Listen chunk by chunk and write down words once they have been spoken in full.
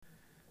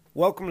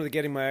Welcome to the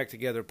Getting My Act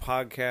Together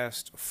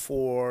podcast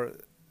for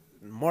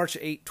March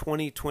 8,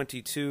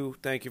 2022.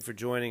 Thank you for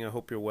joining. I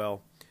hope you're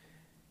well.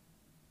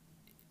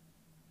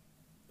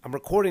 I'm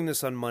recording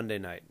this on Monday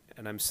night,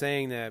 and I'm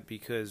saying that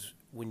because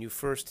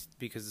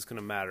because it's going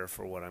to matter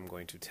for what I'm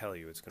going to tell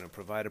you. It's going to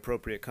provide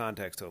appropriate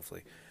context,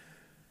 hopefully.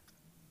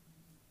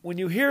 When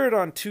you hear it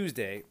on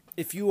Tuesday,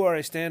 if you are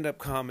a stand-up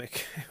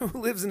comic who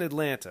lives in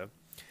Atlanta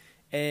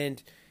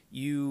and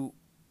you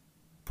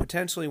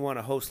potentially want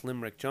to host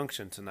Limerick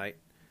Junction tonight,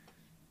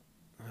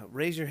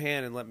 raise your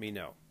hand and let me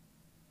know.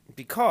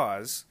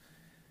 Because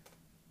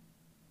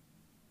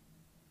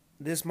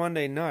this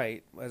Monday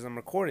night, as I'm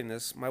recording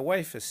this, my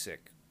wife is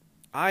sick.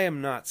 I am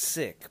not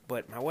sick,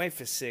 but my wife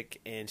is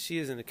sick, and she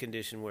is in a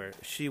condition where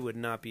she would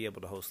not be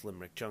able to host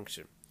Limerick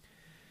Junction.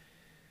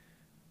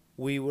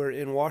 We were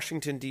in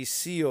Washington,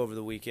 D.C. over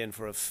the weekend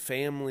for a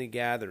family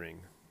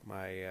gathering.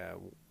 My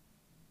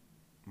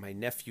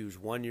nephew's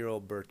 1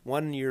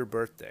 year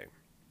birthday.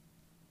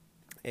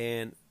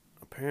 And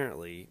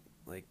apparently,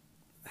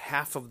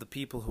 half of the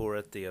people who were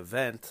at the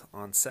event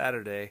on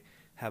Saturday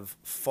have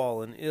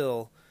fallen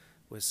ill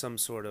with some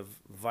sort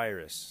of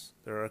virus.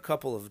 There are a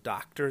couple of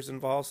doctors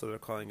involved, so they're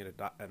calling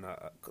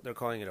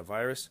it a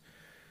virus.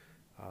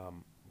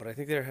 But I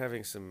think they're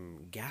having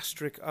some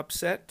gastric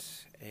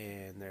upset,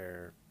 and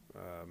they're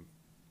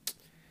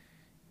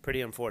pretty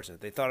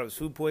unfortunate. They thought it was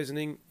food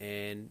poisoning,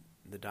 and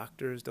the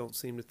doctors don't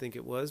seem to think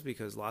it was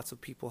because lots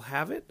of people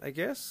have it, I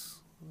guess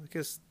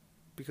because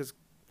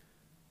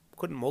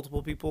couldn't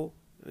multiple people?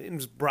 It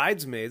was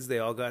bridesmaids. They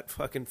all got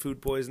fucking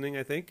food poisoning,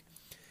 I think.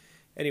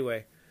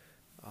 Anyway,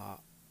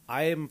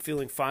 I am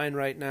feeling fine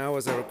right now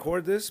as I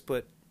record this,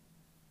 but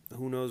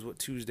who knows what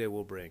Tuesday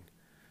will bring.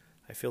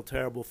 I feel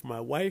terrible for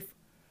my wife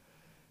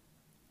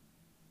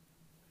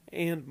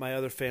and my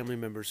other family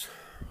members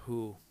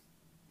who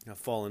have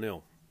fallen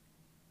ill.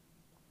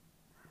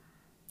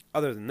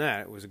 Other than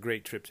that, it was a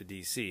great trip to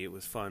D.C. It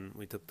was fun.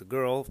 We took the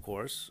girl, of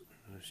course.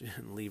 She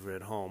didn't leave her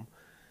at home.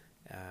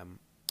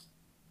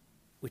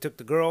 We took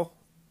the girl.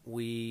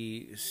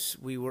 We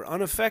were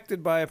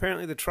unaffected by,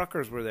 apparently the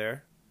truckers were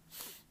there.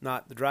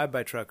 Not the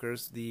drive-by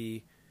truckers,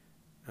 I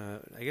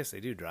guess they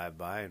do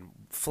drive-by, and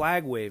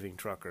flag-waving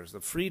truckers. The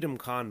Freedom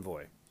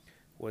Convoy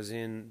was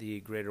in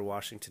the greater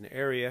Washington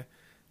area,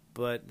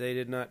 but they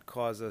did not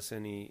cause us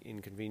any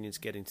inconvenience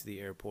getting to the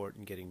airport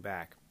and getting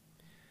back.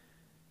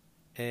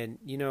 And,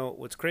 you know,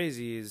 what's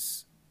crazy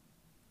is,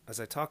 as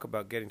I talk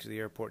about getting to the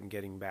airport and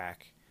getting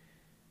back,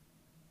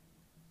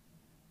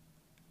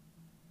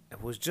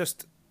 it was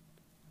just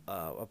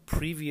a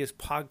previous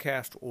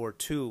podcast or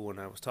two when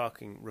I was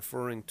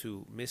referring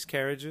to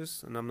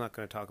miscarriages, and I'm not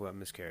going to talk about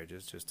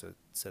miscarriages just to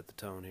set the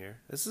tone here.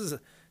 This is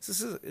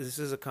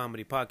a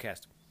comedy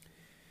podcast.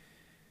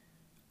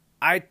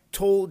 I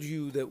told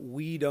you that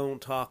we don't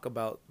talk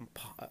about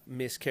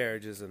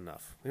miscarriages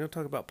enough. We don't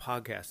talk about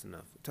podcasts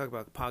enough. We talk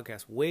about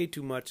podcasts way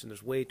too much, and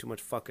there's way too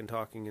much fucking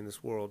talking in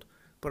this world.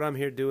 But I'm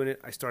here doing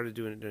it. I started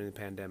doing it during the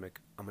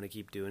pandemic. I'm going to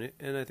keep doing it.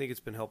 And I think it's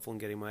been helpful in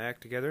getting my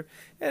act together.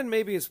 And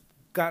maybe it's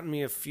gotten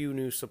me a few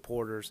new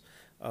supporters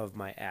of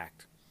my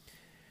act.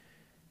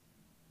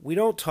 We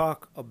don't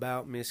talk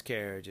about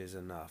miscarriages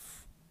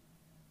enough.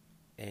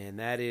 And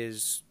that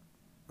is,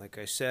 like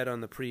I said on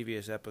the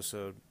previous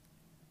episode,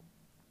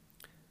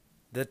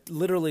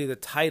 literally the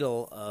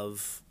title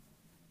of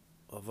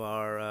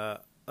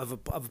a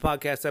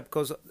podcast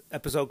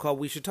episode called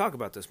 "We Should Talk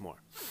About This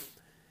More."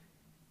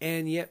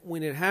 And yet,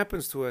 when it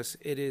happens to us,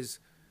 it is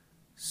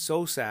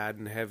so sad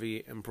and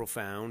heavy and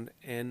profound,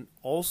 and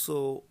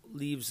also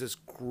leaves us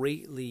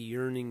greatly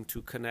yearning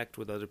to connect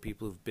with other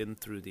people who've been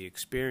through the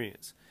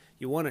experience.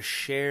 You want to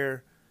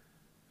share,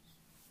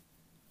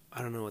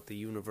 I don't know what the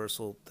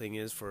universal thing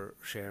is for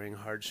sharing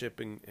hardship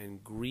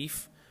and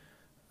grief,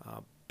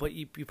 but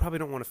you probably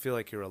don't want to feel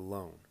like you're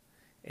alone.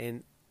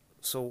 And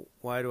so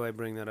why do I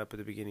bring that up at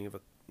the beginning of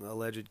an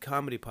alleged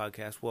comedy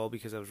podcast? Well,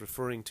 because I was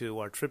referring to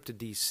our trip to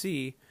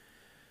D.C.,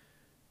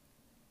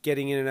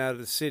 getting in and out of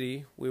the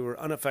city. We were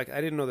unaffected.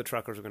 I didn't know the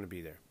truckers were going to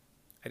be there.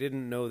 I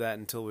didn't know that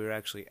until we were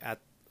actually at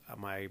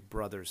my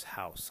brother's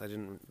house. I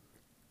didn't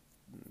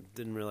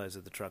realize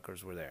that the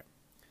truckers were there.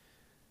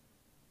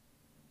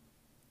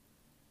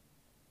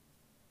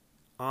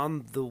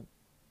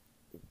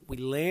 We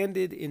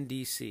landed in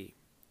D.C.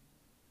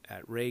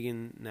 at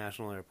Reagan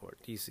National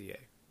Airport,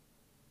 DCA.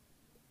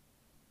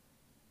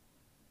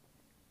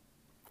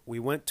 We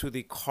went to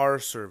the car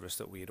service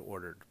that we had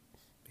ordered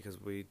because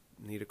we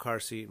need a car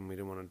seat and we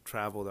didn't want to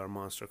travel with our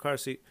monster car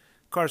seat.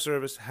 Car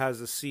service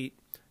has a seat.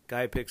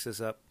 Guy picks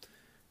us up,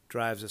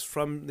 drives us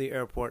from the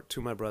airport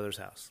to my brother's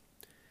house.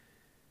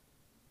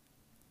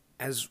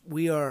 As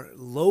we are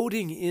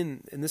loading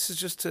in, and this is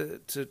just to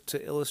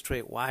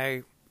illustrate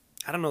why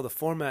I don't know the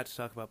format to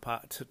talk about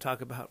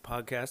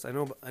podcasts.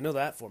 I know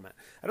that format.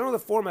 I don't know the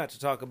format to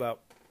talk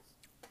about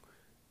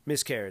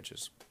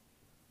miscarriages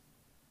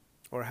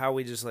or how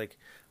we just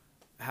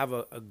have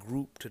a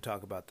group to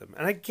talk about them.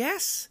 And I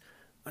guess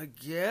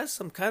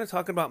I'm kind of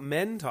talking about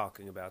men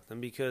talking about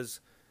them because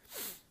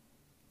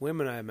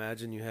Women, I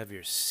imagine you have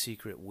your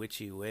secret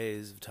witchy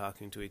ways of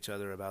talking to each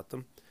other about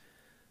them.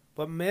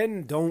 But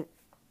men don't,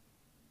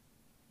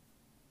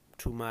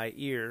 to my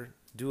ear,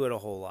 do it a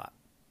whole lot.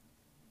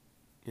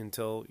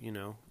 Until,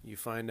 you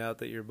find out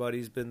that your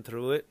buddy's been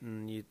through it,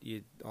 and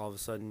you all of a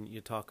sudden you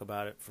talk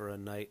about it for a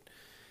night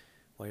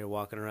while you're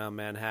walking around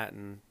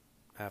Manhattan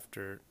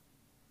after,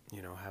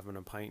 having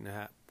a pint and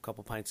a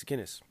couple pints of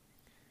Guinness.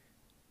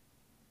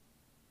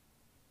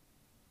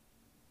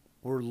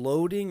 We're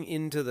loading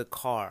into the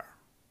car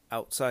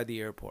outside the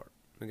airport.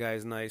 The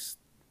guy's nice,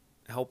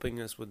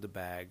 helping us with the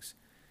bags.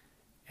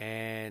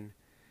 And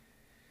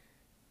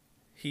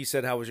he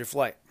said, "How was your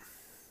flight?"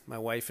 My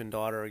wife and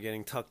daughter are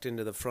getting tucked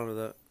into the front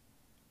of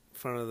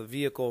the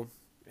vehicle,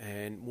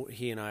 and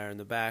he and I are in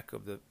the back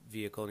of the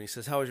vehicle. And he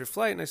says, "How was your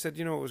flight?" And I said,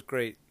 "It was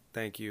great,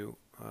 thank you."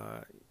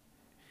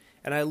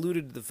 And I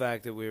alluded to the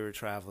fact that we were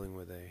traveling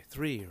with a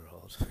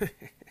 3-year-old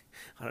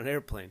on an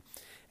airplane.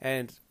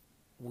 And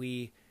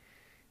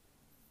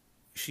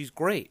she's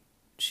great.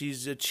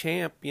 She's a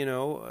champ,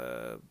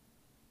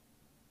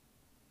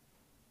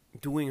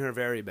 doing her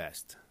very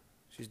best.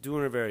 She's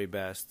doing her very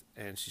best,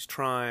 and she's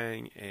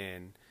trying,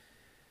 and,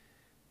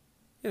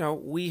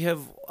 we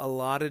have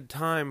allotted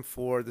time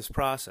for this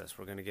process.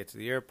 We're going to get to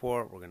the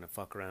airport, we're going to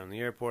fuck around in the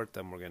airport,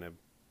 then we're going to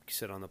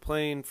sit on the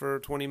plane for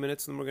 20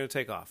 minutes, and then we're going to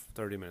take off,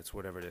 30 minutes,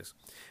 whatever it is.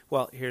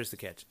 Well, here's the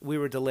catch. We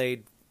were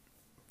delayed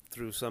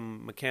through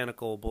some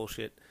mechanical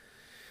bullshit.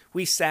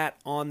 We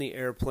sat on the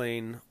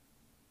airplane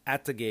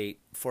at the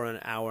gate for an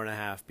hour and a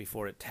half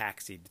before it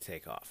taxied to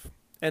take off.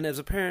 And as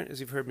a parent,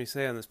 as you've heard me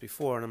say on this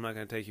before, and I'm not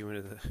going to take you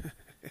into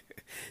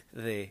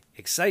the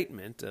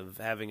excitement of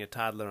having a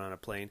toddler on a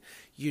plane,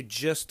 you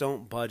just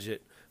don't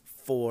budget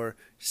for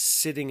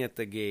sitting at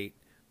the gate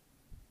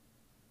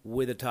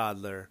with a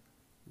toddler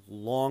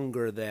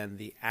longer than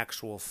the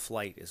actual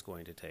flight is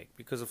going to take.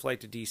 Because a flight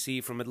to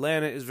D.C. from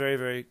Atlanta is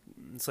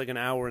it's like an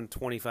hour and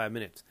 25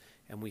 minutes.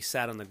 And we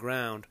sat on the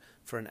ground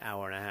for an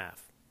hour and a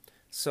half.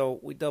 So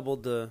we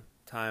doubled the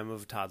time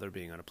of a toddler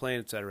being on a plane,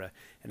 etc.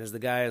 And as the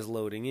guy is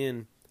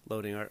loading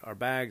our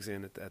bags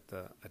in at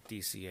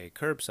DCA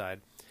curbside,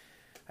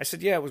 I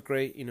said, "Yeah, it was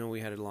great. We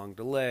had a long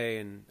delay,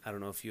 and I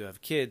don't know if you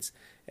have kids."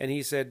 And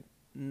he said,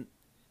 "No,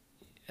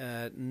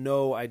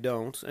 I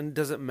don't." And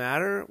does it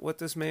matter what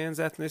this man's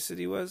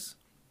ethnicity was?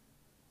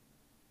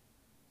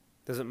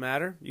 Does it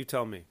matter? You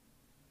tell me.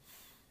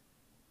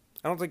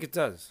 I don't think it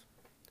does.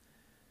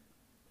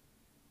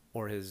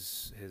 Or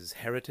his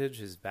heritage,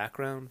 his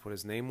background, what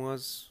his name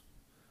was.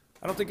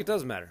 I don't think it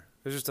does matter.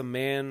 There's just a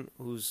man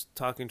who's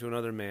talking to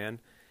another man.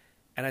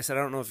 And I said,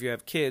 "I don't know if you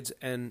have kids."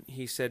 And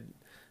he said,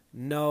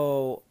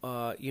 "No,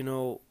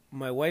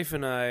 my wife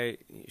and I,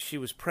 she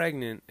was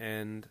pregnant,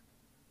 and..."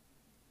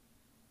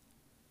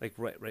 Like,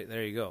 right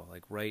there you go.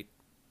 Like, right.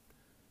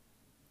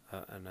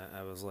 And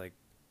I was like...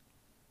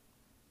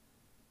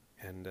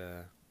 And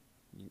I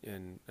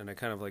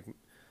kind of, like,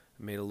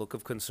 made a look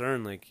of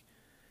concern, like,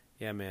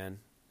 "Yeah, man."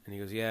 And he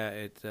goes,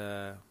 "Yeah,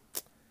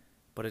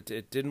 but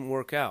it didn't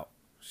work out.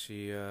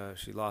 She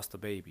lost the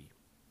baby."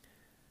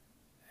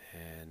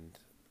 And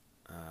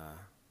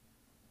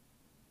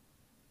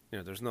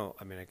there's no.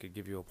 I mean, I could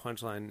give you a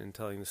punchline in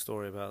telling the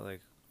story about, like,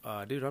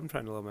 dude, I'm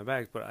trying to load my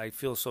bags, but I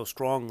feel so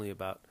strongly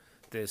about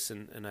this,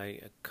 and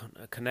I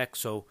connect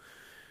so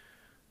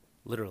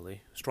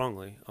literally,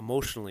 strongly,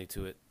 emotionally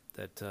to it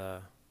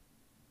that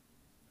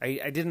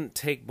I didn't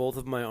take both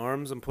of my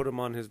arms and put them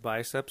on his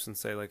biceps and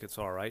say, like, "It's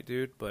all right,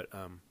 dude," but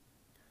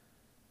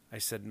I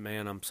said,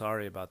 "Man, I'm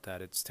sorry about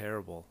that. It's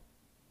terrible.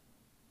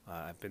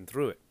 I've been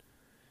through it."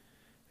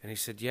 And he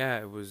said, "Yeah,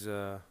 it was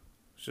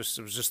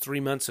just 3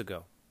 months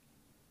ago.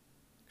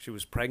 She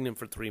was pregnant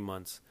for 3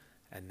 months,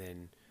 and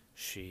then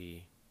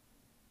she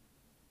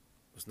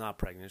was not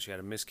pregnant. She had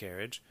a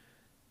miscarriage,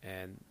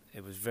 and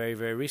it was very,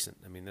 very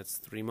recent. I mean, that's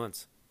 3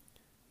 months."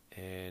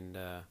 And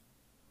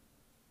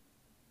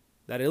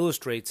that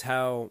illustrates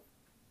the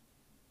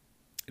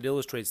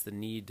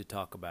need to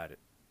talk about it.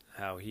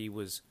 How he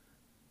was,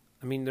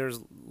 I mean, there's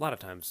a lot of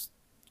times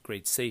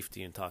great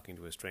safety in talking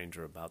to a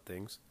stranger about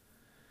things.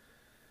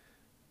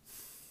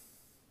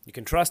 You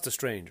can trust a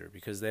stranger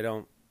because they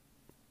don't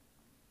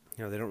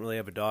really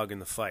have a dog in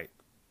the fight.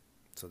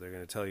 So they're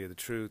going to tell you the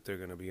truth, they're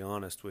going to be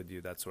honest with you,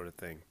 that sort of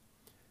thing.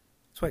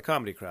 That's why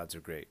comedy crowds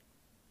are great.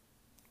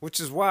 Which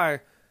is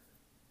why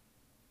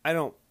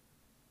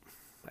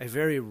I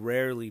very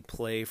rarely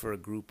play for a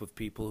group of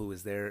people who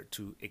is there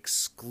to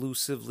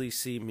exclusively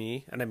see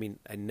me. And I mean,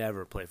 I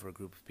never play for a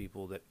group of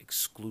people that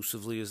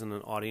exclusively is in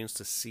an audience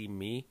to see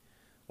me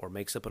or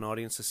makes up an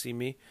audience to see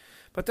me.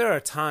 But there are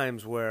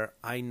times where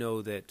I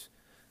know that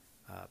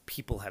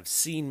people have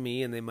seen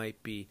me and they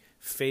might be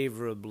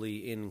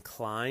favorably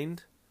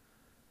inclined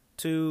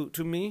to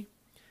me.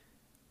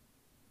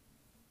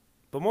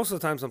 But most of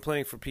the times I'm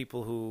playing for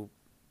people who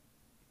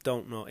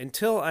don't know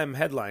until I'm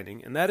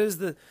headlining, and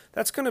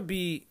that's going to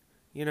be,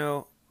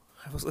 I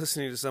was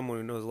listening to someone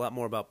who knows a lot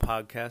more about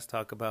podcasts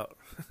talk about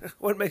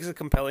what makes a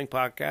compelling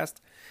podcast.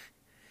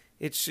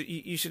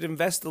 You should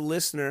invest the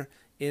listener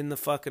in the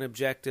fucking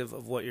objective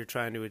of what you're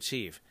trying to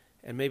achieve.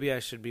 And maybe I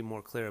should be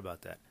more clear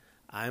about that.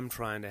 I'm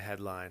trying to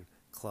headline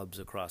clubs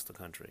across the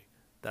country.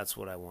 That's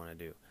what I want to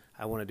do.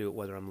 I want to do it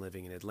whether I'm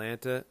living in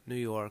Atlanta, New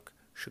York,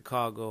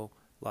 Chicago,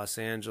 Los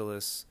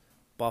Angeles,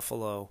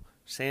 Buffalo,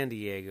 San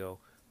Diego,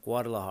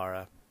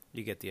 Guadalajara.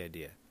 You get the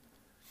idea.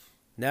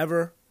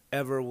 Never,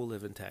 ever will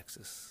live in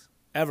Texas.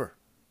 Ever.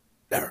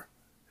 Never.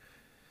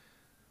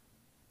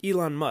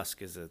 Elon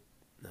Musk is a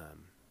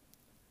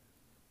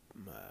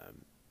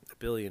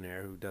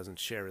billionaire who doesn't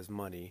share his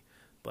money.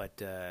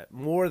 But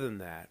more than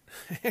that,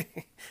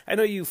 I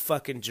know you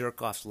fucking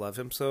jerk-offs love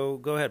him, so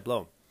go ahead,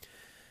 blow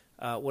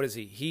him. What is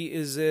he? He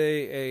is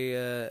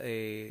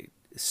a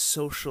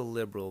social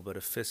liberal, but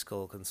a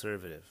fiscal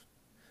conservative.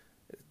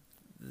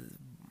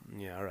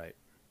 Yeah, all right.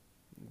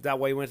 That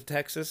why you went to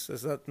Texas?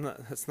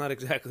 That's not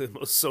exactly the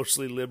most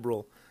socially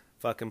liberal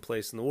fucking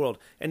place in the world.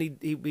 And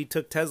he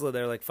took Tesla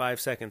there like 5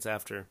 seconds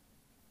after,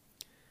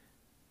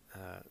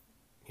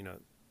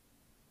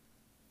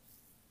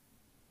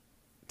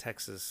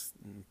 Texas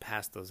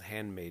passed those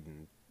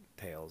handmaiden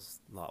tales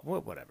law.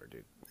 Whatever,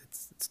 dude.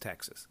 It's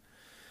Texas.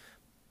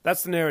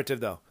 That's the narrative,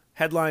 though.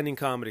 Headlining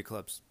comedy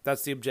clubs.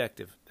 That's the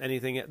objective.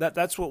 Anything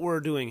that's what we're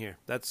doing here.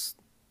 That's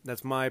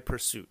my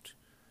pursuit.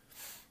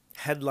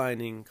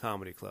 Headlining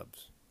comedy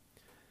clubs.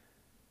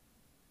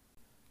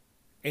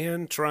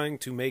 And trying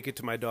to make it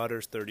to my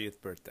daughter's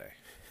 30th birthday.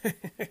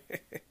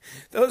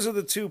 Those are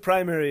the two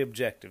primary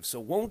objectives. So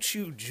won't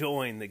you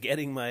join the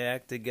Getting My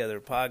Act Together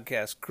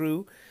podcast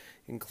crew,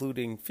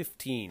 including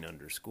 15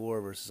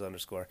 _ versus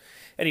 _.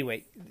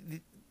 Anyway,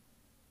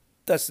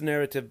 that's the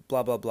narrative,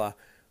 blah, blah, blah.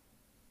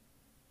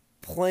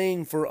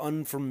 Playing for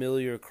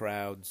unfamiliar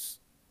crowds,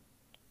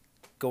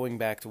 going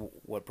back to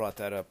what brought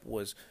that up,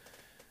 was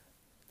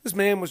this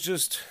man was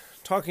just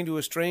talking to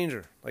a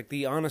stranger, like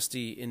the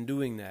honesty in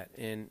doing that,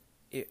 and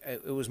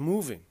it was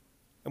moving.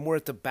 And we're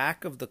at the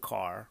back of the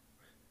car.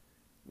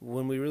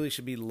 When we really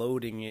should be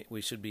loading it, we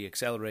should be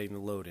accelerating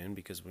the load in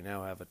because we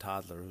now have a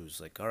toddler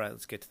who's like, all right,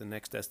 let's get to the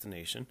next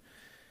destination.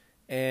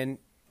 And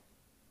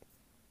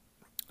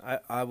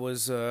I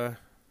was, I'm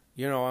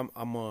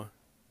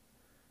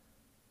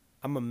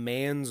a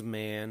man's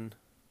man.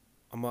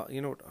 I'm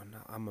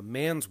a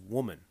man's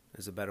woman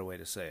is a better way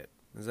to say it.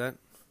 Is that?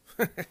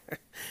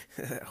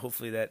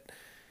 Hopefully that.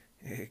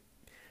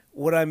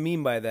 What I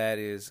mean by that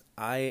is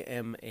I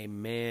am a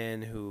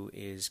man who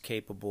is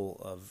capable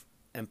of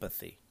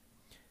empathy.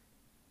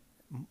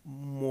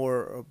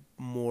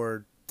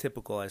 More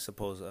typical, I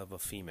suppose, of a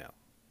female.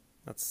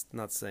 That's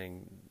not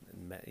saying,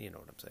 you know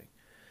what I'm saying.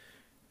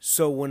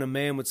 So when a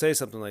man would say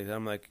something like that,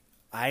 I'm like,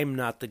 I'm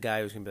not the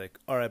guy who's gonna be like,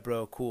 all right,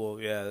 bro,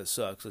 cool, yeah, that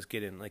sucks, let's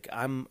get in. Like,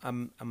 I'm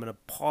gonna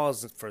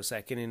pause for a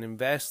second and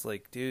invest.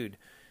 Like, dude,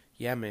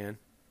 yeah, man,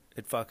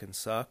 it fucking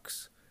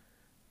sucks,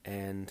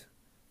 and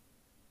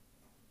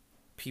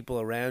people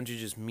around you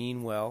just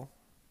mean well.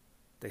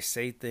 They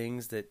say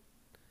things that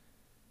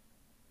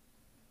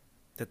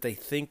they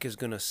think is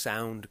going to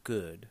sound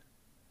good,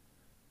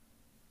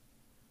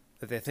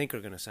 that they think are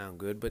going to sound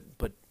good,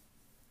 but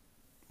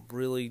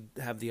really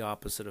have the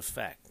opposite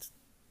effect.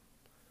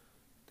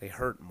 They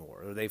hurt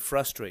more, or they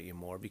frustrate you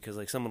more, because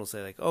like someone will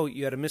say like, "Oh,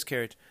 you had a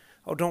miscarriage.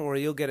 Oh, don't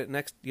worry, you'll get it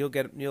next.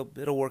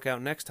 It'll work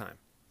out next time."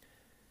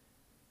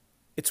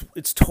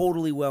 It's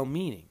totally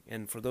well-meaning,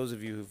 and for those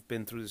of you who've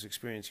been through this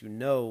experience, you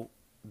know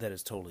that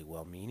it's totally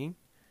well-meaning,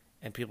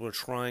 and people are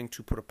trying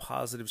to put a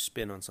positive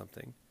spin on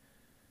something.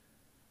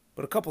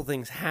 But a couple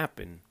things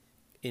happen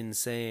in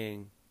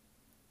saying,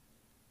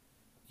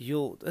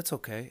 that's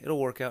okay, it'll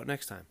work out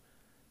next time.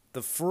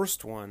 The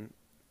first one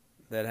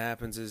that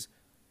happens is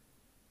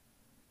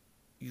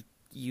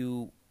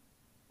you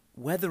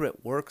whether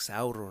it works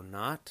out or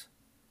not,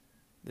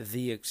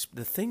 the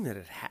thing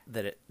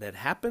that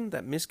happened,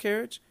 that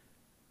miscarriage,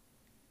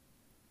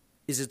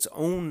 is its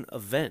own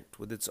event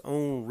with its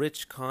own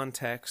rich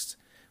context,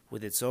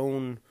 with its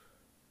own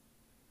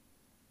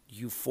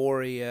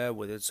euphoria,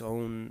 with its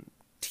own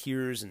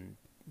tears and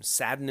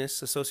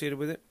sadness associated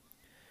with it.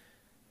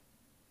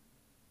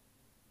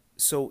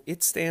 So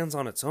it stands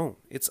on its own.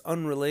 It's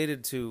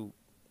unrelated to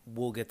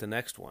we'll get the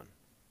next one,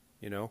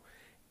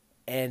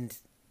 And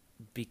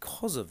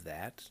because of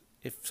that,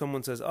 if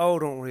someone says, "Oh,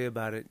 don't worry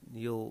about it,"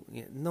 no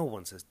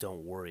one says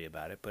don't worry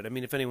about it. But I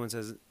mean, if anyone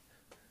says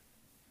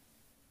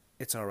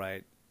it's all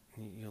right,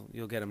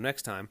 you'll get them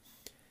next time,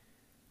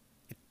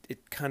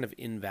 it kind of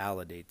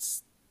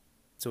invalidates.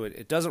 So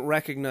it doesn't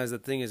recognize the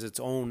thing as its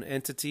own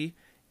entity,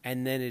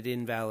 and then it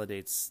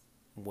invalidates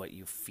what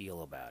you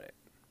feel about it.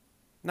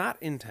 Not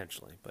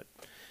intentionally, but...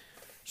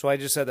 So I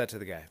just said that to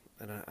the guy,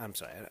 and I'm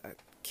sorry.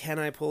 Can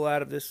I pull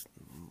out of this?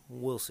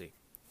 We'll see.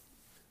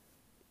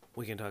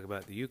 We can talk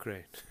about the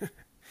Ukraine.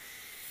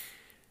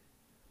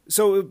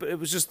 So it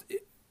was just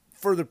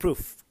further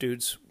proof,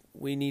 dudes.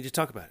 We need to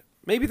talk about it.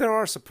 Maybe there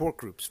are support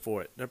groups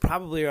for it. There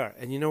probably are.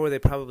 And you know where they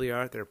probably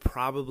are? They're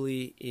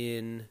probably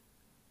in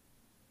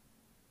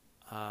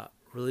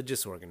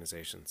religious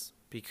organizations.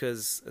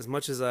 Because as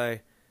much as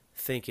I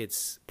think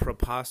it's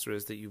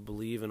preposterous that you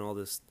believe in all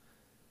this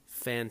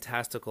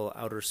fantastical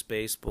outer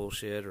space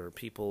bullshit, or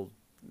people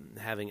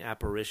having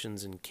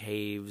apparitions in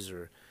caves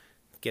or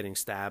getting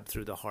stabbed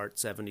through the heart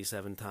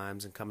 77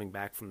 times and coming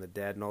back from the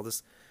dead and all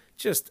this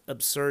just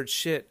absurd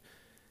shit.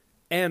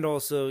 And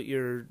also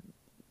your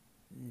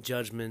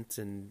judgment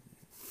and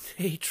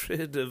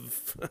hatred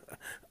of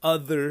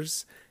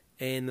others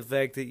and the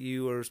fact that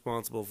you are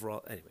responsible for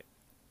all. Anyway,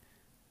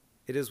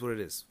 it is what it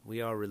is. We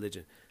are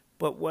religion.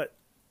 But what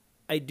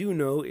I do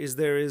know is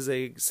there is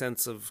a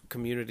sense of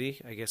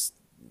community. I guess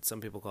some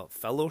people call it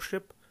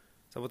fellowship.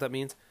 Is that what that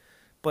means?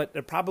 But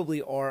there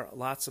probably are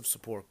lots of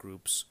support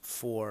groups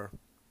for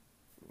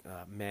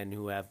men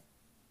who have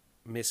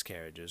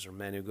miscarriages or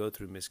men who go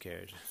through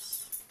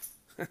miscarriages.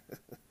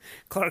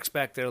 Clark's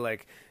back there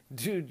like,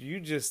 dude, you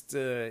just,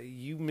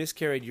 you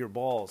miscarried your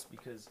balls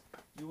because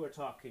you are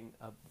talking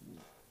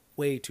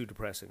way too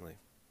depressingly.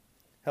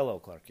 Hello,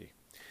 Clarky.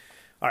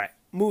 All right,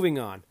 moving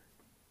on.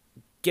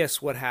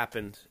 Guess what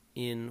happened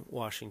in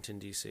Washington,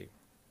 D.C.?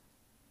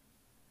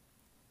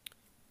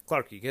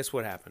 Clarky, guess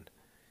what happened?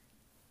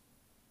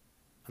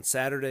 On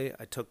Saturday,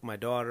 I took my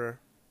daughter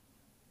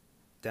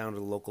down to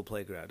the local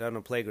playground, down to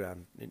a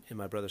playground in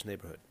my brother's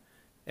neighborhood.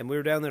 And we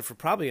were down there for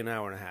probably an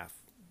hour and a half.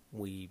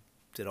 We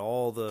did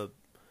all the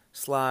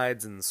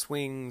slides and the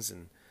swings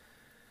and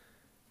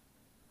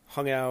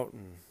hung out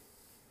and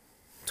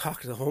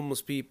talked to the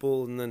homeless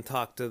people and then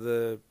talked to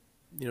the,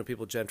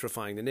 people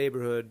gentrifying the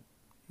neighborhood.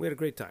 We had a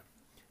great time.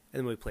 And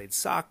then we played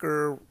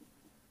soccer,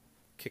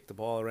 kicked the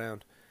ball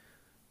around.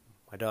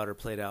 My daughter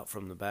played out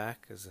from the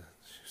back she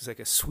was like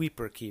a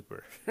sweeper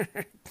keeper.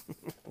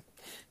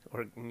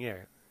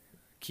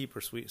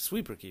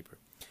 Sweeper keeper.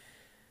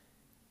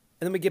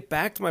 And then we get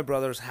back to my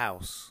brother's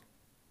house.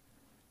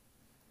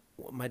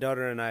 My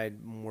daughter and I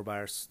were by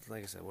ourselves,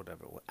 like I said,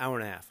 whatever, hour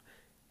and a half.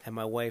 And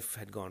my wife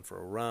had gone for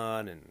a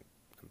run and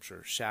I'm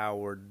sure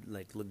showered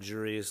like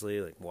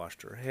luxuriously, like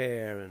washed her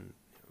hair and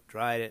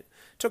dried it.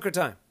 Took her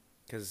time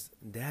because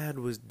Dad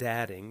was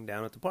dadding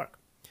down at the park.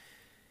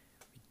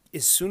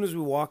 As soon as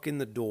we walk in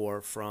the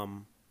door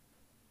from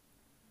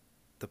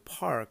the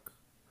park,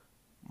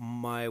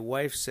 my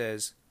wife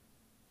says,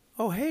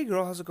 "Oh, hey,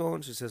 girl, how's it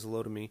going?" She says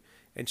hello to me.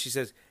 And she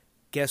says,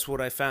 "Guess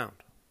what I found?"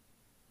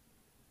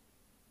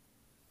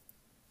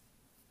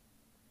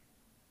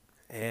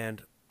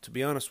 And to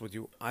be honest with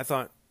you, I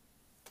thought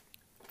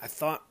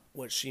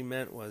what she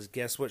meant was,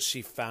 guess what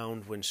she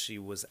found when she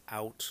was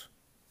out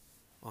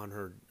on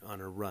her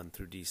run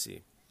through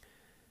DC.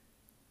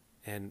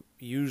 And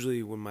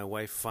usually when my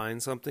wife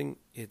finds something,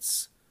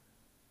 it's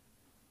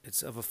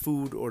of a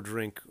food or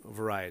drink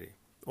variety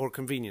or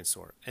convenience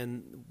store.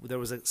 And there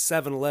was a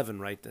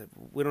 7-Eleven, right?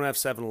 We don't have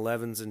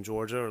 7-Elevens in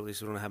Georgia, or at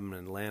least we don't have them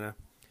in Atlanta.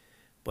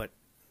 But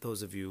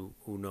those of you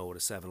who know what a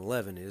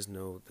 7-Eleven is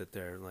know that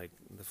they're like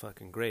the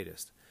fucking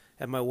greatest.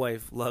 And my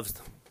wife loves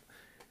them.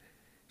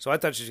 So I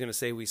thought she was going to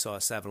say we saw a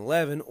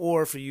 7-Eleven,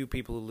 or for you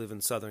people who live in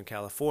Southern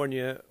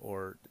California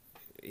or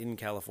in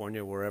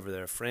California, wherever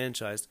they're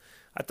franchised,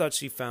 I thought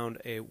she found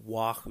a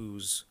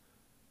Wahoo's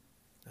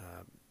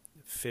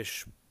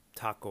fish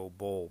taco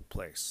bowl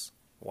place,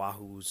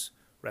 Wahoo's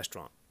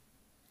restaurant.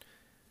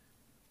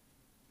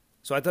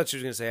 So I thought she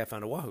was going to say I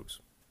found a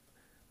Wahoo's.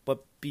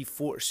 But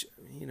before, she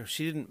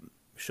didn't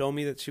show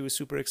me that she was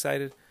super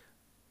excited,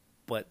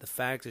 but the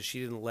fact that she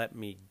didn't let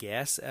me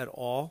guess at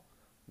all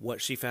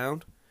what she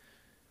found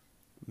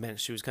meant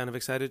she was kind of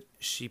excited.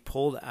 She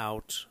pulled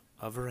out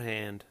of her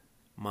hand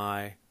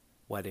my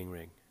wedding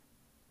ring.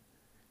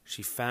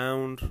 She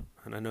found,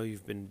 and I know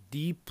you've been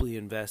deeply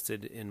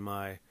invested in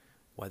my,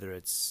 whether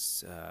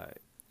it's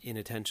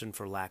inattention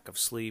for lack of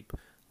sleep,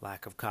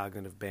 lack of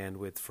cognitive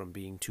bandwidth from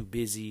being too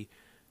busy,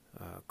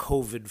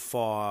 COVID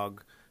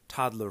fog,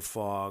 toddler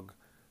fog,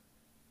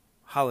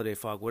 holiday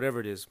fog, whatever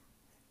it is.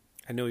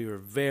 I know you're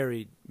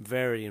very,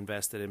 very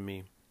invested in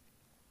me,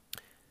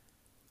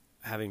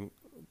 having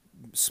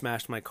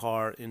smashed my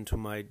car into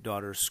my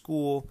daughter's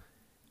school,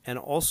 and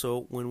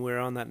also when we were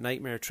on that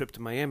nightmare trip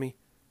to Miami,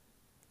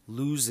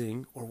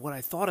 losing, or what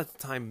I thought at the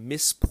time,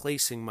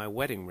 misplacing my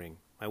wedding ring,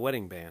 my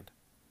wedding band.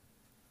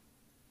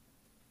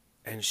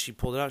 And she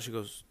pulled it out. She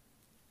goes,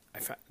 I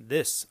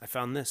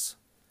found this.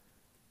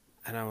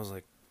 And I was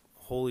like,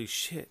 holy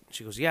shit.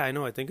 She goes, yeah, I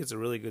know. I think it's a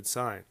really good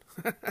sign.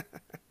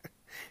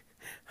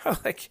 I'm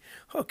like,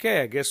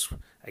 okay, I guess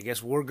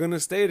we're going to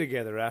stay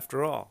together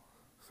after all.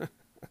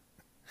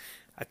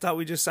 I thought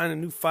we just signed a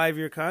new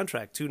 5-year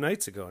contract 2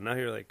 nights ago. And now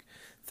you're like,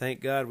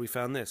 thank God we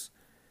found this.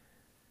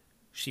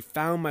 She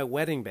found my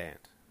wedding band,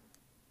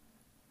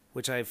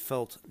 which I have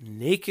felt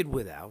naked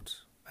without.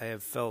 I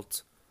have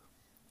felt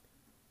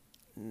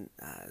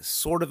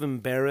sort of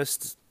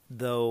embarrassed,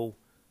 though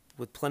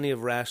with plenty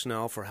of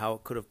rationale for how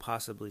it could have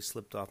possibly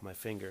slipped off my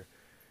finger.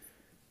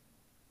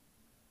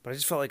 But I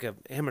just felt like an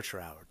amateur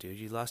hour, dude.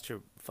 You lost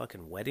your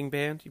fucking wedding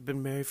band? You've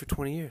been married for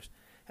 20 years.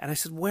 And I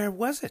said, where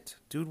was it?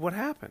 Dude, what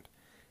happened?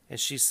 And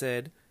she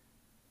said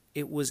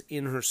it was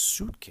in her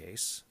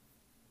suitcase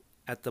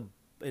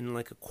in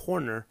like a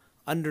corner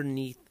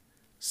underneath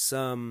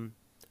some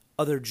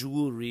other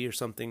jewelry or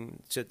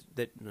something,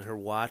 that her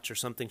watch or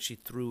something she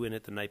threw in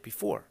it the night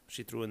before.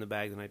 She threw in the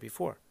bag the night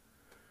before.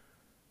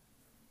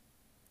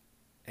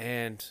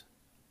 And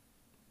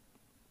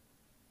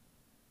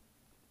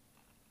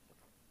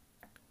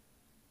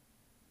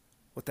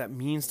what that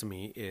means to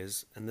me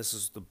is, and this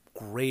is the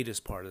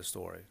greatest part of the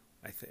story,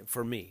 I think,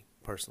 for me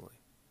personally.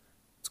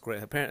 It's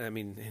great. Apparently, I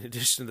mean, in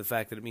addition to the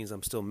fact that it means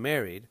I'm still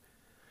married,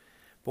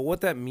 but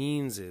what that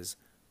means is,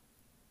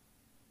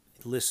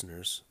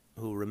 listeners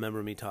who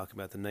remember me talking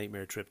about the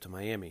nightmare trip to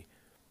Miami,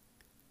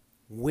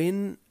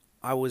 when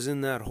I was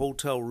in that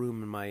hotel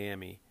room in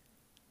Miami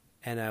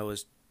and I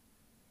was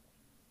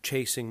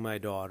chasing my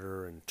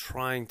daughter and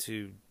trying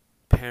to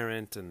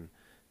parent and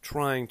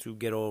trying to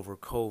get over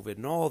COVID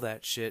and all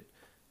that shit,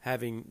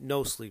 having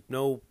no sleep,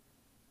 no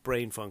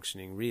brain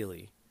functioning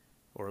really,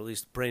 or at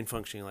least brain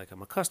functioning like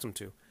I'm accustomed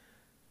to,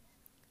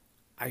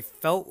 I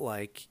felt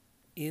like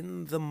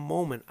in the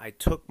moment I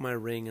took my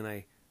ring and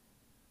I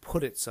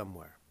put it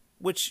somewhere,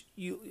 which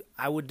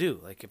I would do.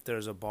 Like if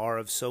there's a bar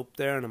of soap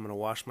there and I'm going to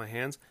wash my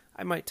hands,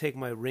 I might take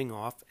my ring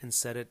off and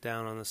set it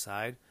down on the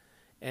side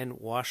and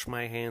wash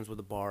my hands with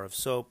a bar of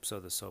soap so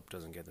the soap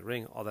doesn't get the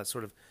ring, all that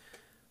sort of.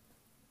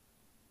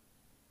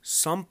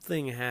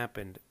 Something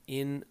happened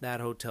in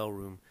that hotel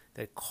room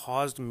that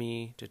caused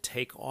me to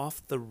take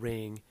off the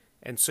ring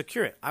and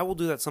secure it. I will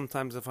do that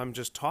sometimes if I'm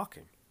just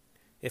talking.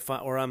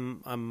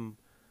 I'm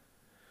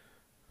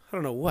I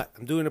don't know what.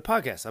 I'm doing a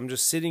podcast. I'm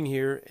just sitting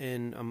here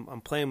and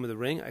I'm playing with the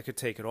ring. I could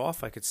take it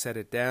off. I could set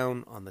it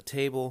down on the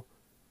table.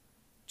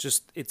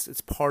 Just it's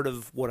part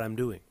of what I'm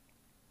doing.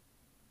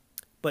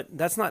 But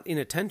that's not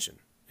inattention.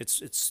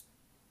 It's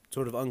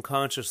sort of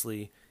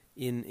unconsciously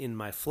in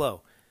my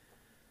flow.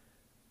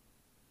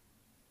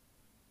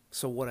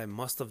 So what I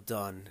must have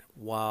done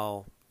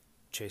while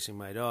chasing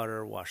my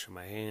daughter, washing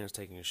my hands,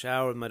 taking a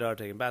shower with my daughter,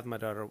 taking a bath with my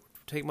daughter,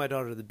 take my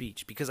daughter to the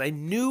beach, because I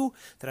knew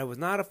that I was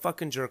not a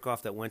fucking jerk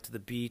off that went to the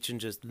beach and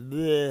just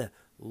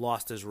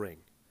lost his ring,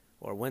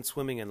 or went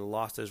swimming and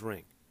lost his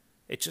ring.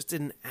 It just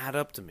didn't add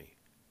up to me,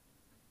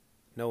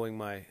 knowing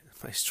my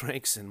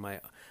strengths and my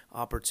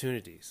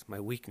opportunities, my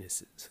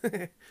weaknesses.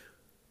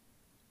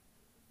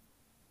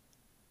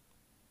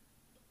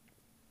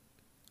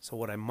 So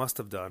what I must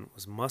have done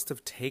was must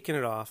have taken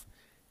it off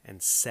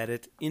and set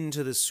it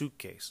into the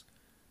suitcase,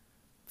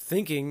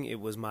 thinking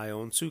it was my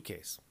own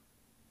suitcase.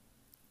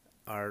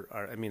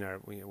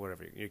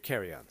 Whatever, your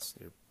carry-ons,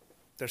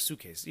 they're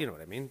suitcases. You know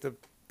what I mean?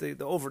 They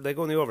go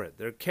in the overhead.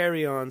 They're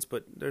carry-ons,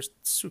 but they're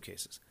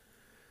suitcases.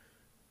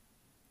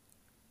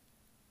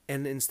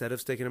 And instead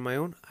of sticking it in my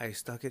own, I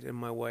stuck it in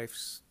my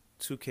wife's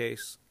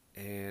suitcase,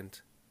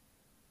 and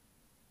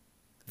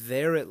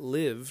there it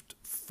lived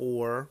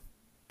for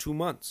 2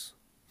 months.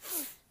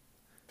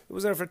 It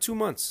was there for 2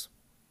 months.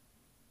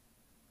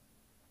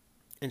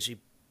 And she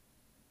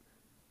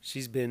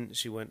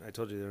went, I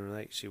told you the other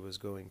night, she was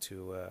going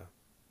to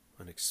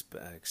an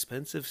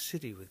expensive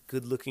city with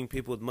good-looking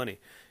people with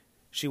money.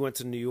 She went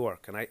to New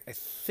York, and I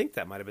think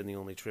that might have been the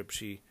only trip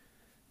she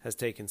has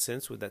taken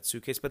since with that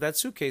suitcase. But that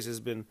suitcase has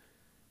been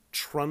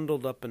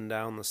trundled up and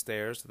down the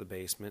stairs to the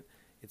basement.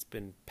 It's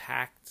been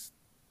packed.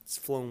 It's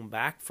flown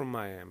back from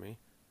Miami.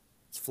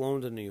 It's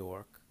flown to New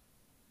York,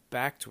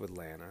 back to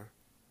Atlanta,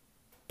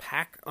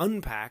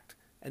 unpacked,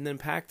 and then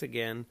packed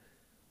again,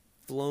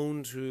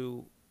 flown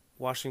to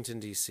Washington,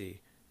 D.C.,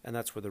 and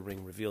that's where the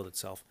ring revealed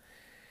itself.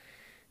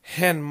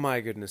 And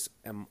my goodness,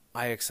 am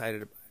I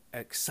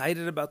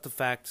excited about the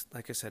fact,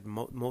 like I said,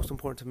 most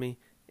important to me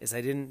is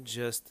I didn't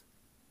just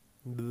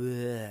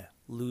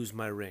lose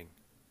my ring.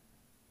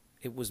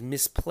 It was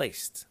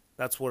misplaced.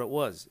 That's what it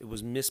was. It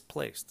was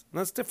misplaced. And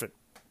that's different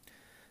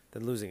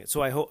than losing it.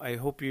 So I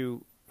hope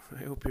you're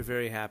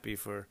very happy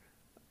for.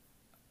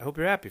 I hope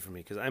you're happy for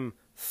me, because I'm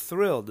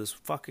thrilled. This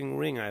fucking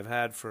ring I've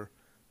had for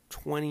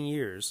 20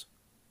 years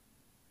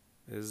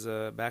is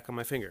back on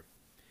my finger.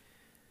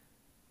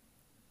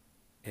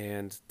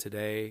 And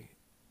today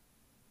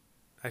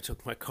I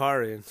took my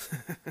car in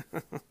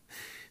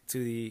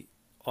to the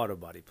auto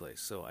body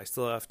place. So I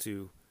still have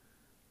to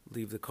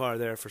leave the car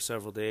there for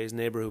several days.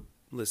 Neighbor who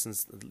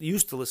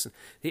used to listen,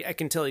 I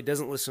can tell he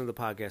doesn't listen to the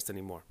podcast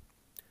anymore.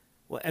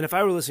 Well, and if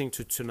I were listening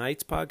to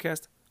tonight's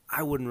podcast,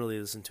 I wouldn't really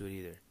listen to it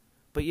either.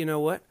 But you know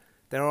what?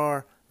 There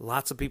are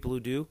lots of people who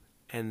do,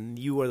 and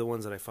you are the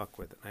ones that I fuck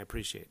with, and I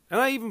appreciate. And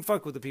I even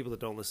fuck with the people that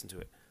don't listen to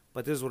it.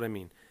 But this is what I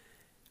mean.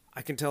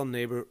 I can tell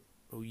neighbor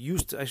who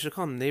I should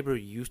call him neighbor who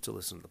used to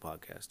listen to the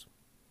podcast,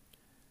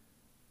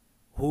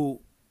 who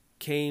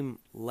came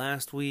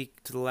last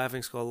week to the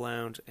Laughing Skull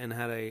Lounge and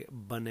had a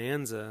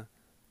bonanza,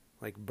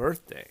 like,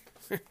 birthday.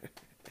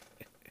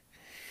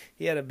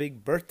 He had a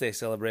big birthday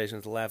celebration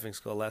at the Laughing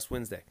Skull last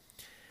Wednesday.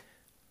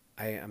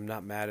 I am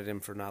not mad at him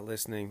for not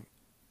listening,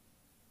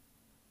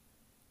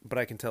 but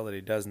I can tell that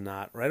he does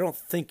not, or I don't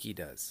think he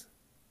does.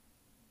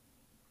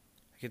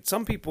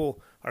 Some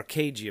people are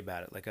cagey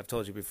about it, like I've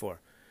told you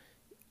before.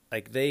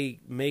 Like,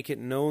 they make it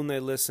known they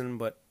listen,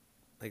 but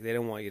like they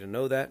don't want you to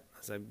know that.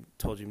 As I've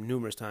told you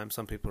numerous times,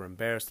 some people are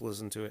embarrassed to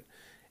listen to it.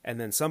 And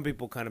then some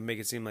people kind of make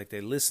it seem like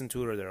they listen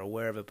to it or they're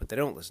aware of it, but they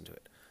don't listen to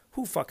it.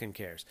 Who fucking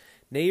cares?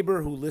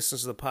 Neighbor who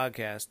listens to the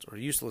podcast, or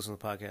used to listen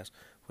to the podcast,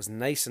 was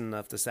nice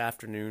enough this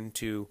afternoon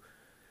to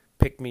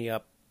pick me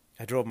up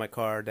I drove my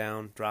car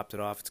down, dropped it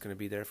off. It's going to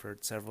be there for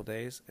several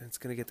days, and it's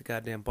going to get the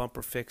goddamn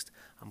bumper fixed.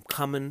 I'm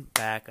coming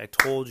back. I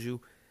told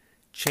you,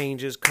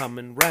 change is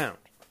coming round.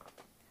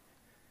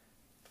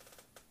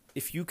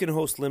 If you can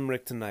host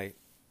Limerick tonight,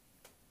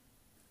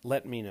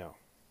 let me know.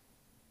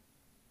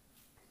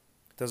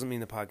 Doesn't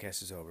mean the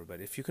podcast is over, but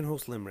if you can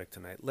host Limerick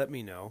tonight, let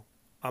me know.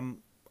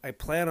 I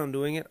plan on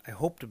doing it. I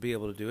hope to be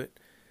able to do it.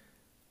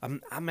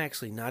 I'm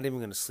actually not even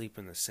going to sleep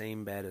in the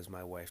same bed as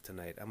my wife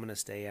tonight. I'm going to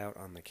stay out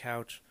on the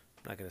couch.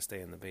 I'm not going to stay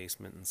in the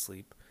basement and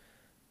sleep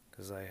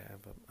because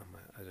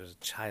there's a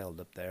child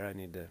up there I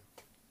need to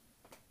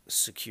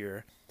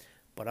secure.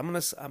 But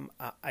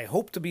I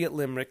hope to be at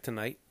Limerick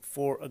tonight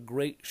for a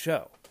great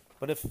show.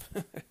 But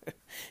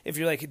if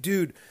you're like,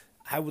 dude,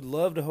 I would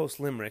love to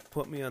host Limerick,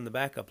 put me on the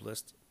backup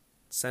list,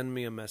 send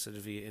me a message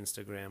via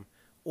Instagram,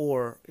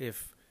 or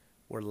if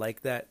we're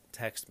like that,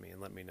 text me and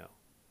let me know.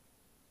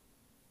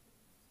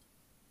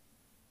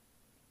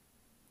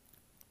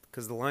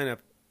 Because the lineup,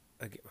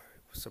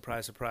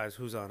 surprise, surprise,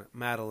 who's on it?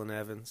 Madeline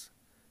Evans,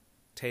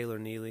 Taylor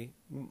Neely,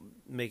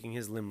 making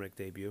his Limerick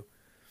debut.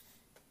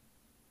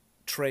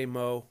 Trey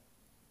Moe.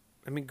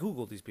 I mean,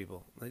 Google these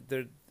people.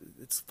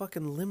 It's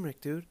fucking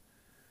Limerick, dude.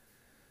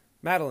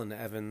 Madeline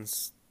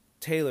Evans,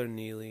 Taylor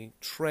Neely,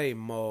 Trey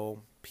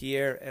Moe,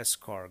 Pierre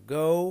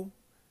Escargot,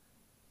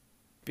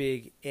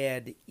 Big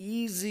Ed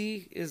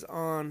Easy is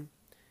on,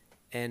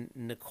 and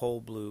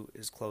Nicole Blue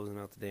is closing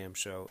out the damn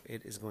show.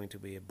 It is going to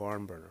be a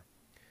barn burner.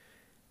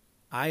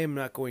 I am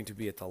not going to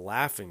be at the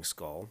Laughing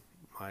Skull,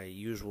 my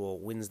usual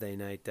Wednesday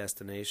night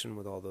destination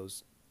with all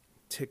those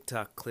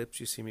TikTok clips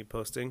you see me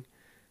posting,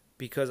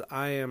 because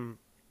I am,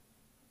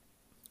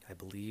 I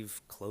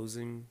believe,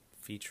 closing,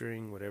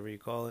 featuring, whatever you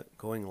call it,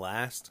 going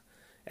last,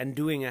 and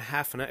doing a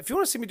half an hour. If you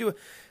want to see me do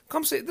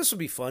this will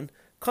be fun.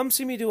 Come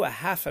see me do a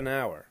half an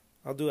hour.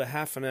 I'll do a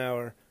half an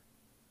hour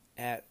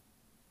at,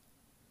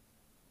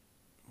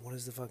 what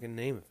is the fucking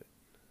name of it?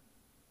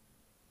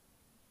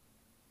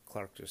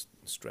 Clark just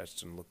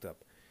stretched and looked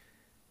up.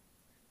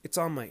 It's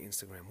on my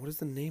Instagram. What is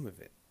the name of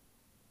it?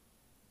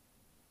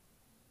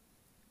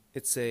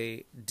 It's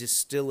a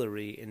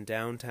distillery in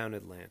downtown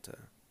Atlanta.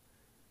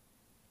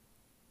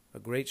 A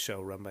great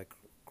show run by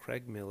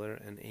Craig Miller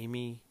and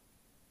Amy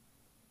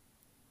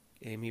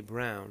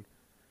Brown.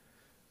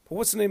 But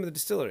what's the name of the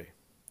distillery?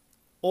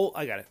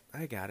 I got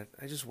it.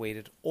 I just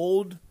waited.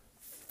 Old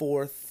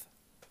Fourth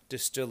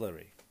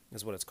Distillery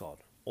is what it's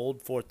called.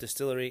 Old Fourth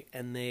Distillery,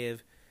 and they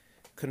have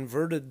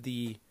converted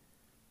the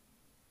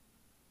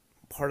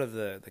part of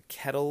the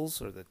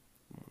kettles, or the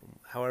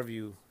however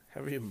you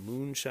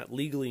moonshine,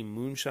 legally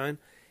moonshine,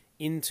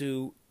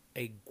 into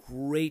a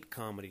great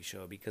comedy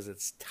show because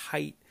it's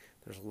tight.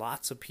 There's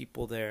lots of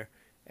people there,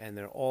 and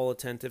they're all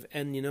attentive.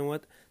 And you know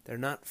what? They're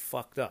not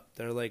fucked up.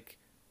 They're like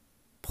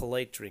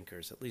polite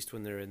drinkers, at least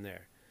when they're in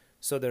there.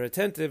 So they're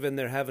attentive and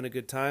they're having a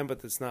good time,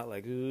 but it's not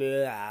like,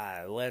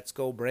 let's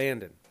go,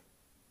 Brandon.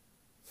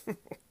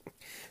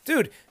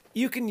 Dude,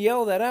 you can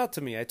yell that out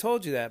to me. I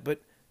told you that,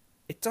 but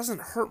it doesn't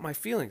hurt my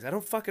feelings. I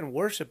don't fucking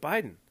worship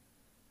Biden.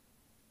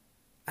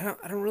 I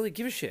don't really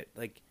give a shit.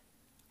 Like,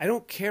 I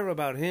don't care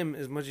about him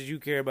as much as you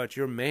care about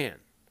your man.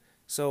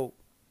 So,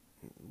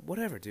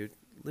 whatever, dude.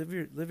 Live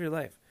your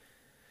life.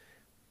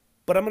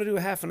 But I'm going to do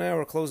a half an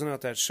hour closing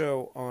out that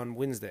show on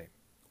Wednesday.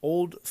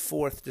 Old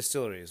Fourth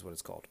Distillery is what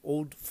it's called.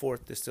 Old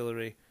Fourth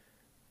Distillery.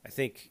 I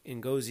think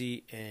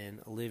Ngozi and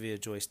Olivia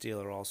Joy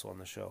Steele are also on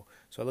the show.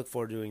 So I look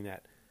forward to doing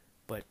that.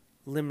 But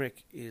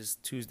Limerick is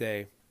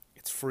Tuesday.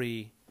 It's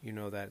free. You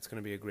know that. It's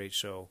going to be a great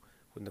show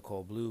with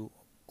Nicole Blue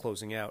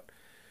closing out.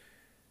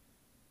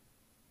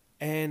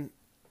 And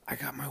I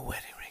got my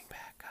wedding ring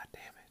back. God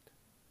damn it.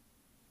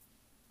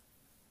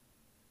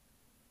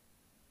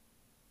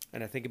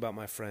 And I think about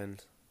my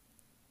friend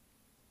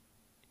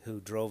who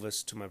drove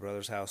us to my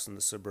brother's house in the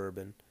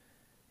Suburban,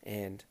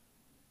 and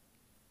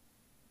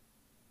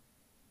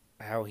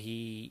how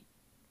he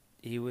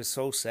was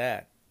so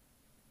sad.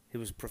 He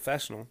was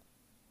professional,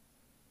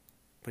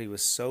 but he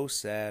was so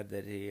sad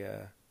that he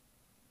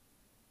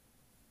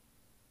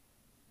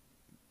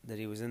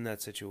was in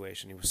that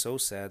situation. He was so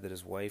sad that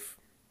his wife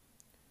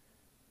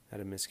had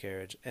a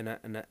miscarriage,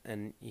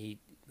 and he,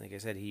 like I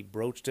said, he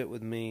broached it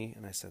with me,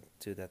 and I said,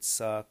 "Dude, that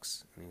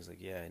sucks." And he was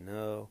like, "Yeah, I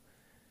know."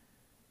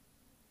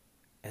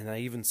 And I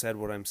even said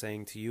what I'm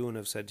saying to you and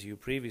have said to you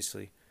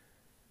previously.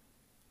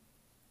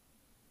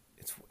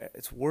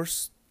 It's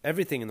worse.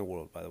 Everything in the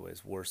world, by the way,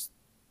 is worse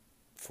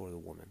for the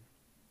woman.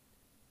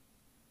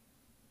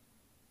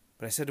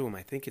 But I said to him,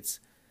 I think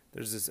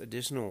there's this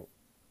additional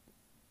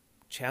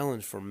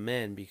challenge for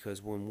men,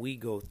 because when we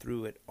go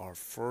through it, our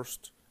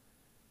first,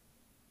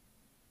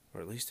 or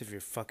at least if you're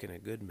fucking a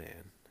good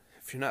man,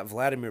 if you're not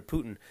Vladimir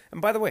Putin.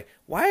 And by the way,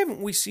 why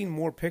haven't we seen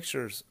more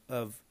pictures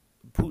of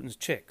Putin's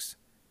chicks?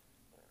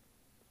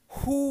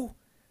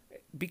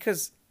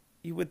 Because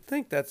you would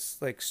think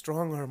that's like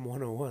Strong Arm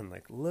 101.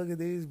 Like, look at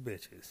these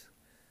bitches.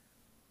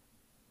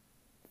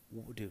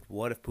 Dude,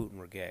 what if Putin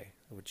were gay?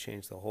 It would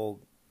change the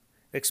whole...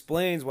 It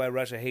explains why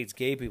Russia hates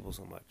gay people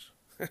so much.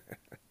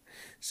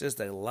 It's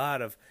just a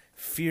lot of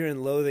fear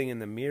and loathing in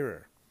the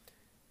mirror.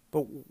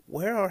 But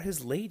where are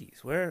his ladies?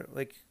 Where,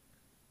 like,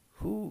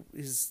 who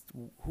is,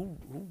 who,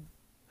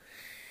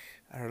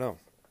 I don't know.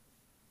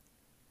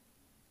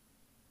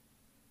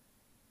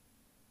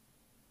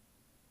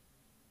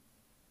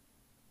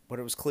 But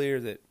it was clear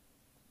that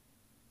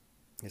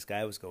this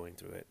guy was going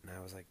through it, and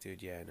I was like,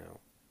 dude, yeah, I know.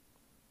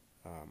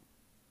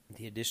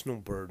 The additional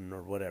burden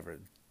or whatever,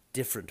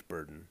 different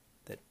burden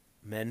that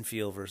men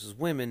feel versus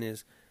women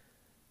is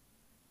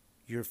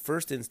your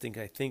first instinct,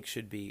 I think,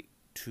 should be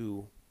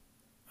to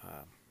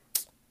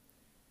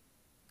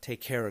take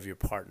care of your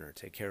partner,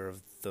 take care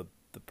of the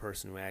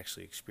person who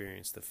actually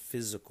experienced the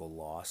physical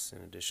loss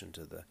in addition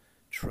to the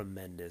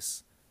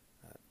tremendous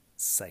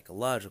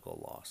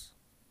psychological loss.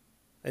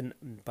 And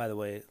by the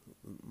way,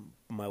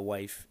 my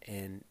wife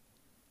and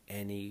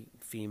any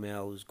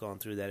female who's gone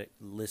through that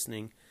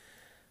listening,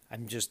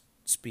 I'm just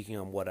speaking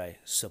on what I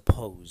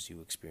suppose you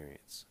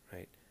experience,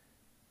 right?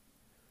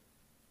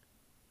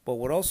 But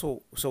what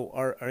also, so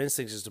our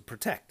instinct is to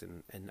protect,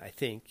 and I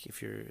think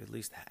if you're at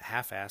least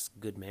half-assed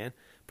good man,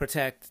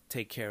 protect,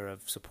 take care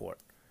of, support.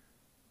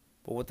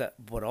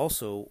 But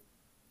also,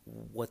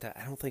 what that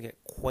I don't think it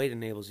quite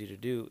enables you to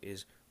do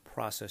is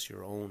process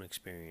your own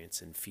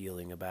experience and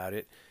feeling about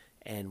it,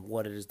 and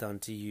what it has done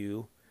to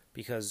you,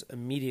 because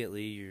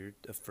immediately you're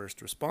a first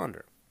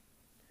responder.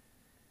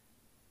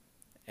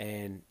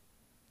 And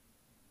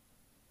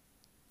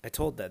I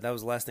told that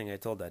was the last thing I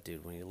told that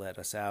dude when he let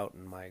us out,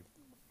 and my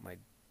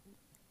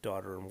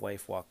daughter and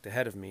wife walked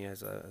ahead of me. I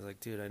was like,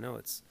 dude, I know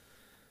it's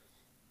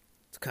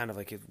kind of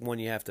like one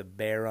you have to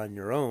bear on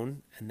your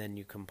own, and then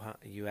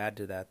you add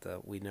to that the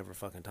we never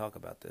fucking talk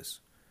about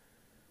this.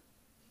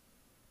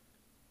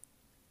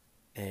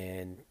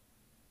 And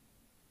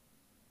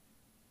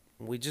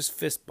we just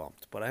fist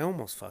bumped, but I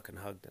almost fucking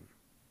hugged him.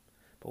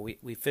 But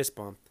we fist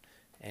bumped,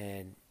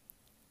 and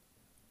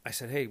I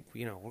said, hey,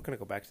 we're going to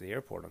go back to the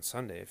airport on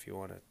Sunday if you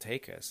want to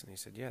take us. And he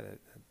said, yeah,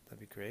 that'd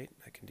be great.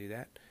 I can do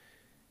that.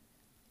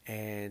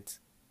 And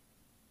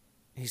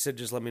he said,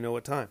 just let me know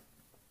what time.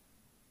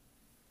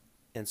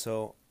 And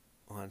so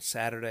on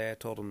Saturday, I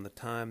told him the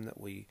time that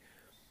we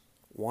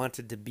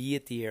wanted to be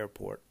at the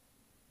airport.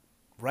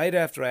 Right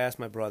after I asked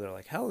my brother,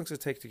 like, how long does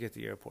it take to get to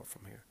the airport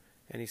from here?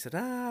 And he said,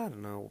 I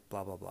don't know,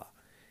 blah, blah, blah.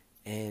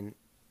 And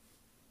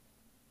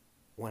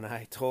when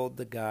I told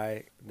the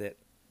guy that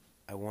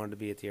I wanted to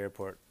be at the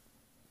airport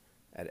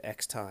at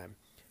X time,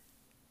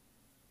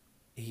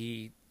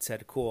 he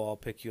said, cool, I'll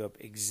pick you up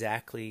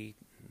exactly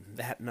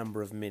that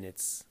number of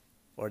minutes,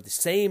 or the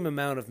same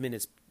amount of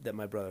minutes that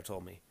my brother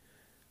told me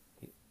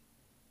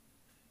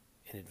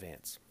in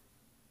advance.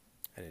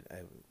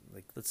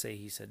 Let's say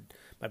he said,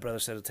 my brother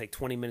said it'll take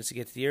 20 minutes to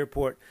get to the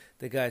airport.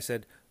 The guy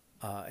said,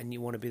 and you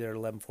want to be there at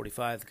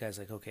 11:45. The guy's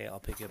like, okay, I'll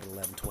pick you up at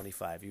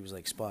 11:25. He was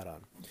like, spot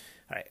on.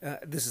 All right,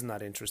 this is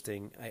not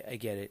interesting. I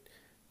get it.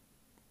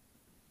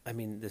 I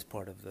mean, this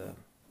part of the...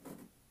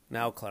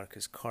 Now Clark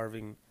is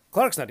carving...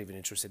 Clark's not even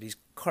interested. He's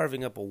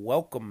carving up a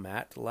welcome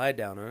mat to lie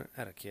down on.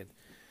 At a kid.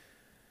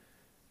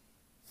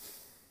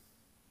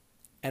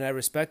 And I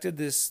respected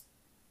this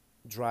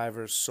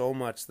driver so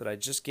much that I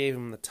just gave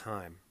him the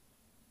time.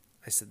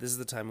 I said, this is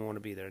the time I want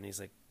to be there. And he's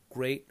like,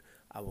 great,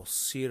 I will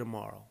see you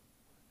tomorrow.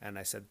 And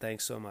I said,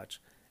 thanks so much.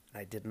 And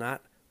I did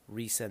not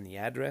resend the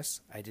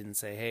address. I didn't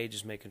say, hey,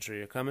 just making sure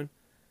you're coming.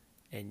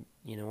 And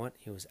you know what?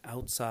 He was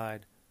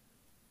outside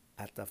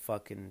at the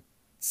fucking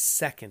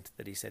second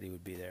that he said he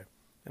would be there.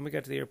 And we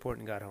got to the airport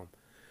and got home.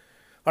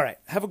 All right,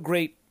 have a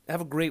great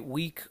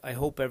week. I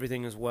hope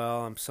everything is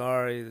well. I'm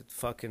sorry that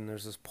fucking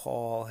there's this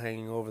pall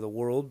hanging over the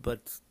world,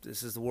 but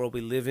this is the world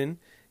we live in.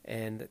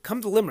 And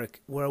come to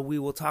Limerick, where we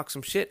will talk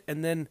some shit,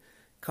 and then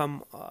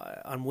come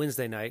on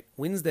Wednesday night,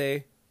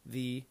 Wednesday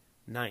the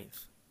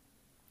 9th,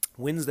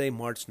 Wednesday,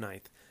 March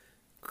 9th.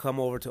 Come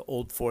over to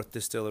Old Fourth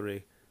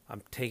Distillery.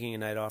 I'm taking a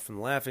night off from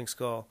the Laughing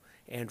Skull.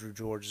 Andrew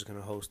George is going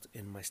to host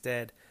in my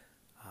stead.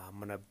 I'm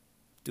going to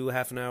do a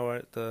half an hour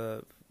at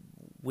the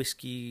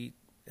whiskey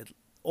at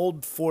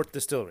Old Fourth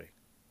Distillery.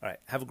 All right,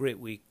 have a great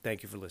week.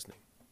 Thank you for listening.